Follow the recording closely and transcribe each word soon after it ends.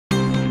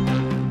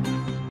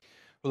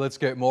Well, let's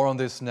get more on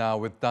this now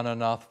with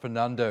Dhananath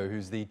Fernando,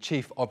 who's the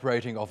Chief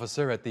Operating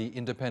Officer at the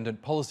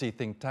independent policy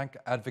think tank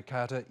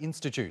Advocata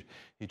Institute.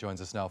 He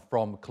joins us now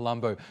from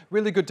Colombo.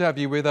 Really good to have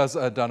you with us,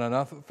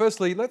 Dhananath.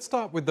 Firstly, let's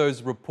start with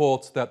those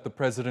reports that the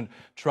President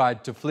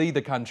tried to flee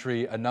the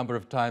country a number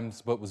of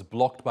times but was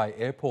blocked by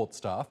airport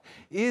staff.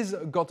 Is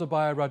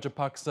Gotabaya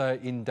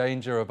Rajapaksa in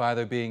danger of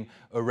either being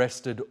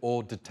arrested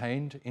or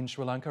detained in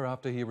Sri Lanka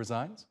after he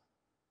resigns?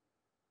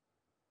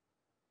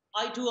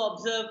 I too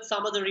observed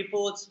some of the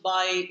reports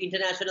by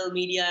international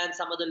media and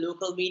some of the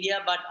local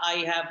media, but I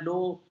have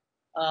no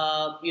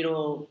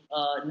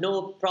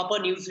proper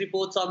news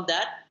reports on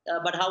that.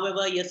 But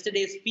however,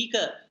 yesterday's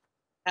speaker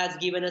has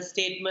given a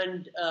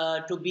statement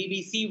to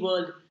BBC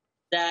World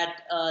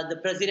that the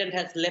president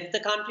has left the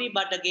country,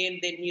 but again,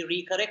 then he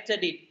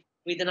recorrected it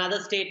with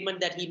another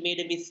statement that he made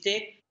a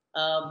mistake,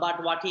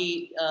 but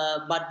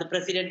the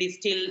president is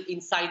still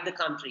inside the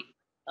country.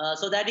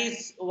 So that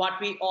is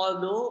what we all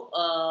know.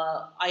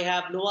 I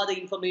have no other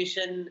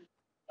information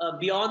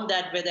beyond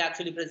that whether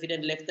actually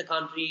President left the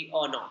country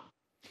or not.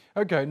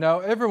 Okay, now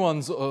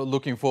everyone's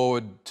looking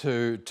forward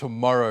to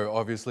tomorrow,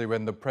 obviously,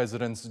 when the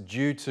President's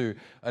due to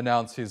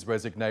announce his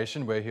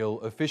resignation, where he'll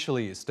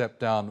officially step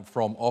down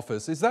from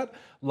office. Is that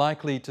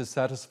likely to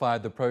satisfy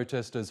the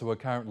protesters who are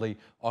currently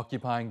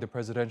occupying the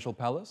presidential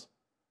palace?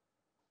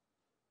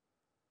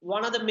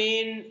 One of the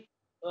main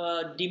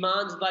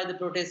demands by the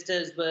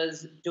protesters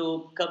was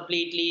to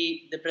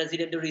completely the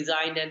president to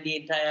resign and the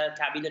entire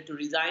cabinet to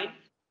resign.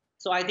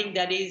 So I think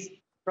that is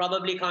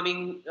probably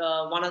coming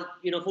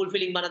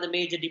fulfilling one of the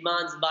major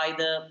demands by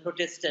the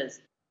protesters.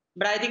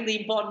 But I think the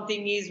important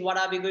thing is what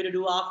are we going to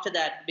do after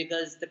that,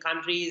 because the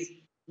country's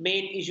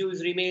main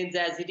issues remains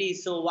as it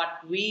is. So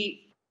what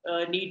we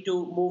need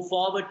to move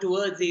forward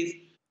towards is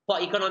for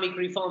economic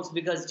reforms,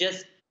 because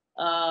just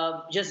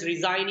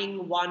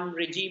resigning one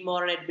regime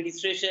or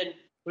administration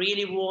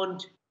really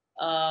won't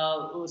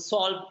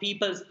solve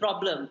people's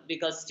problem,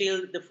 because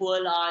still the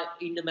fuel are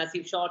in a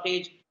massive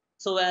shortage,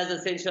 so as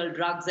essential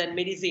drugs and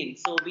medicine.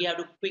 So we have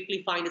to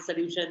quickly find a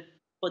solution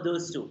for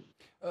those two.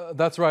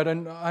 That's right,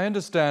 and I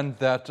understand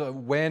that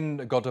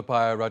when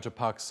Gotabaya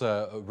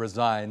Rajapaksa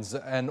resigns,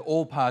 an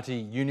all-party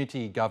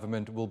unity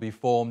government will be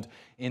formed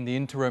in the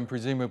interim,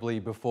 presumably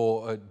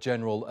before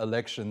general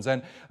elections.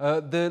 And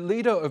the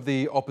leader of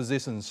the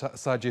opposition,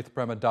 Sajith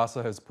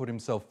Premadasa, has put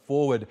himself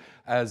forward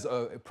as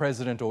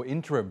president, or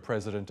interim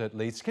president at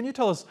least. Can you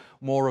tell us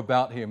more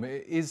about him?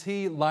 Is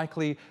he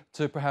likely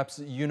to perhaps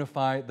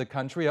unify the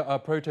country? Are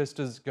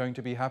protesters going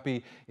to be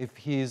happy if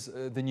he's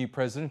the new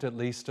president, at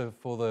least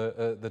for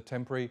the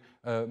temporary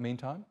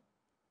meantime?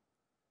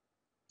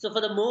 So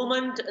for the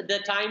moment, the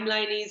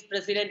timeline is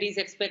President is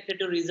expected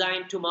to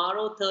resign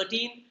tomorrow,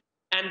 13th.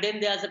 And then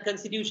there's a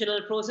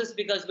constitutional process,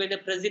 because when the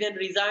president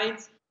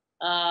resigns,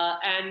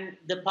 and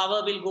the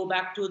power will go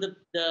back to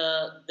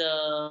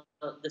the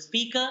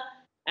speaker,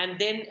 and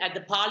then at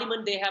the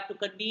parliament they have to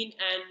convene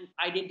and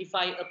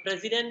identify a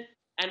president,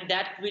 and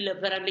that will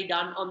apparently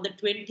done on the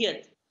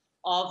 20th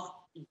of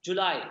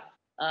July.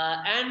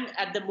 And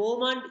at the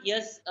moment,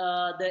 yes,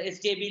 the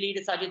SJB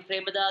leader Sajith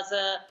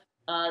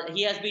Premadasa,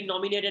 he has been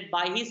nominated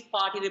by his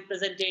party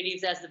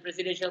representatives as the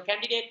presidential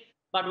candidate.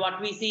 But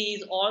what we see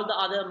is all the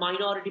other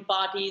minority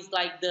parties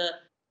like the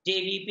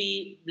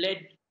JVP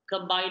led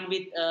combined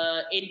with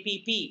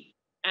NPP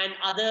and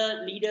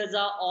other leaders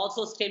are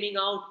also stemming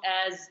out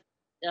as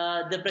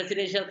the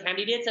presidential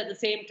candidates. At the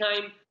same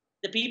time,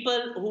 the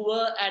people who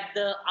were at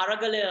the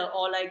Aragalaya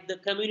or like the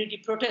community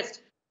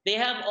protest, they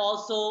have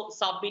also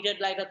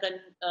submitted like an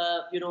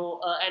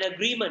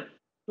agreement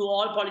to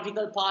all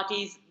political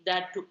parties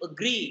that to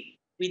agree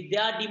with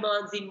their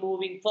demands in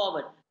moving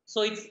forward.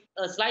 So it's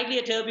slightly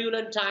a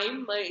turbulent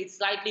time. It's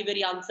slightly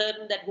very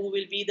uncertain that who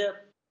will be the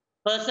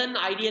person.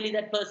 Ideally,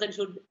 that person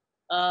should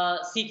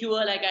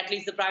secure, like at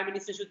least the Prime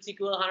Minister should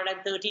secure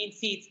 113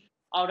 seats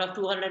out of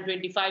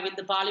 225 in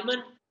the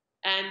Parliament.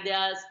 And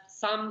there's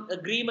some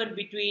agreement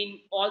between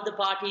all the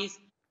parties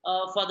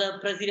for the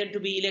President to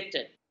be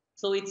elected.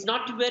 So it's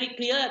not very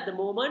clear at the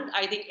moment.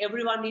 I think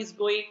everyone is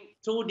going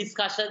through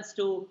discussions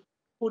to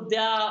put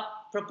their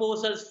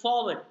proposals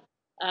forward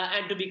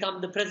and to become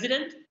the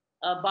President.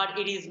 But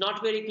it is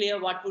not very clear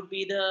what would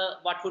be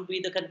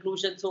the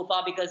conclusion so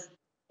far, because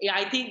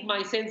I think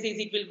my sense is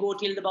it will go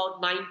till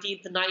about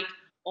 19th night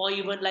or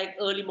even like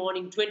early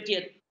morning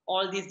 20th.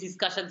 All these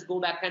discussions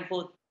go back and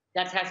forth.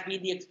 That has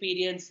been the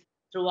experience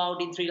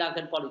throughout in Sri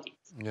Lankan politics.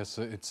 Yes,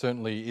 it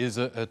certainly is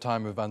a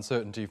time of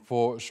uncertainty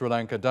for Sri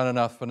Lanka.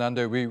 Dhananath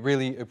Fernando, we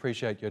really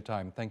appreciate your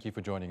time. Thank you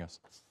for joining us.